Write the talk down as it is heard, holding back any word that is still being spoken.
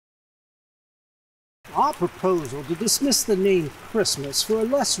Our proposal to dismiss the name Christmas for a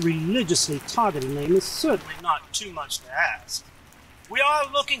less religiously targeted name is certainly not too much to ask. We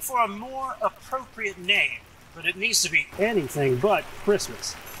are looking for a more appropriate name, but it needs to be anything but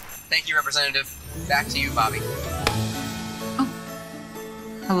Christmas. Thank you, Representative. Back to you, Bobby. Oh.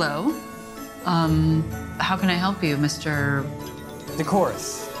 Hello? How can I help you, Mr.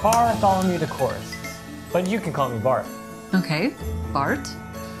 Decoris. Bartholomew Decoris. But you can call me Bart. Okay, Bart.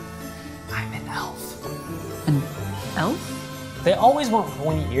 I'm an elf. An elf? They always want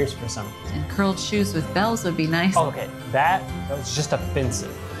pointy ears for some reason. And curled shoes with bells would be nice. Oh, okay, that was just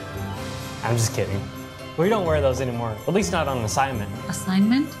offensive. I'm just kidding. We don't wear those anymore, at least not on assignment.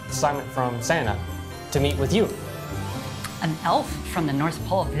 Assignment? Assignment from Santa to meet with you. An elf from the North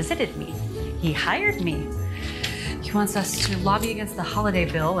Pole visited me. He hired me. He wants us to lobby against the holiday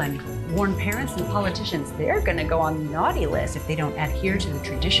bill and warn parents and politicians they're gonna go on the naughty list if they don't adhere to the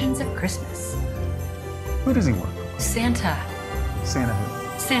traditions of Christmas. Who does he work for? Santa. Santa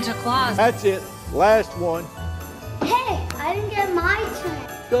who? Santa Claus. That's it. Last one. Hey, I didn't get my turn.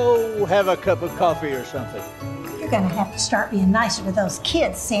 Go have a cup of coffee or something. You're gonna have to start being nicer to those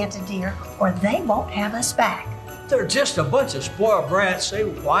kids, Santa dear, or they won't have us back. They're just a bunch of spoiled brats. They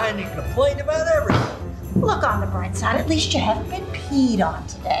whine and complain about everything. Look on the bright side, at least you haven't been peed on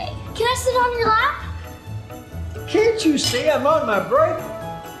today. Can I sit on your lap? Can't you see I'm on my break?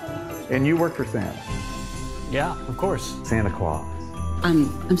 And you work for Santa? Yeah, of course. Santa Claus.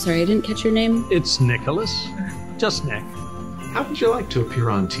 I'm sorry, I didn't catch your name. It's Nicholas. Just Nick. How would you like to appear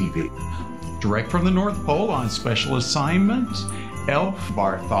on TV? Direct from the North Pole on special assignment, Elf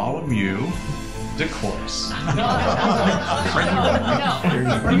Bartholomew Decoris.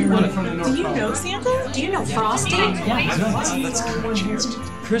 Do you know Santa? Do you know Frosty?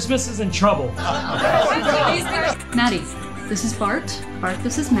 Christmas is in trouble. Maddie, this is Bart. Bart,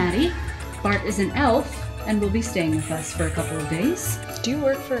 this is Maddie. Bart is an elf and will be staying with us for a couple of days. Do you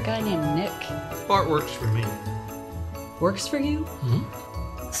work for a guy named Nick? Bart works for me. Works for you?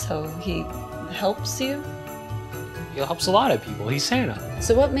 Mm-hmm. So he helps you? He helps a lot of people. He's Santa.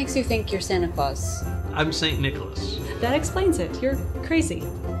 So what makes you think you're Santa Claus? I'm St. Nicholas. That explains it. You're crazy.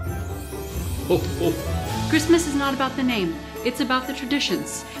 Christmas is not about the name. It's about the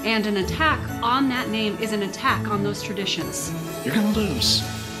traditions. And an attack on that name is an attack on those traditions. You're gonna lose.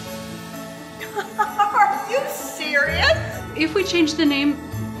 Are you serious? If we change the name,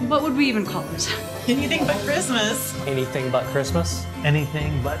 what would we even call it? Anything but Christmas. Anything but Christmas?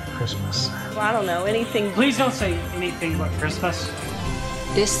 Anything but Christmas. Well, I don't know, anything. Please don't say anything but Christmas.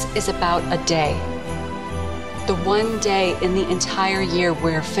 This is about a day. The one day in the entire year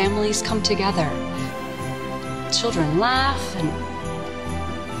where families come together. Children laugh and,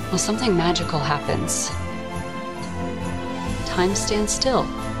 well, something magical happens. Time stands still.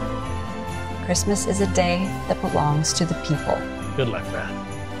 Christmas is a day that belongs to the people. Good luck, Beth.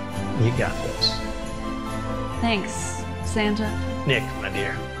 You got this. Thanks, Santa. Nick, my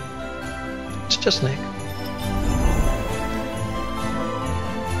dear. It's just Nick.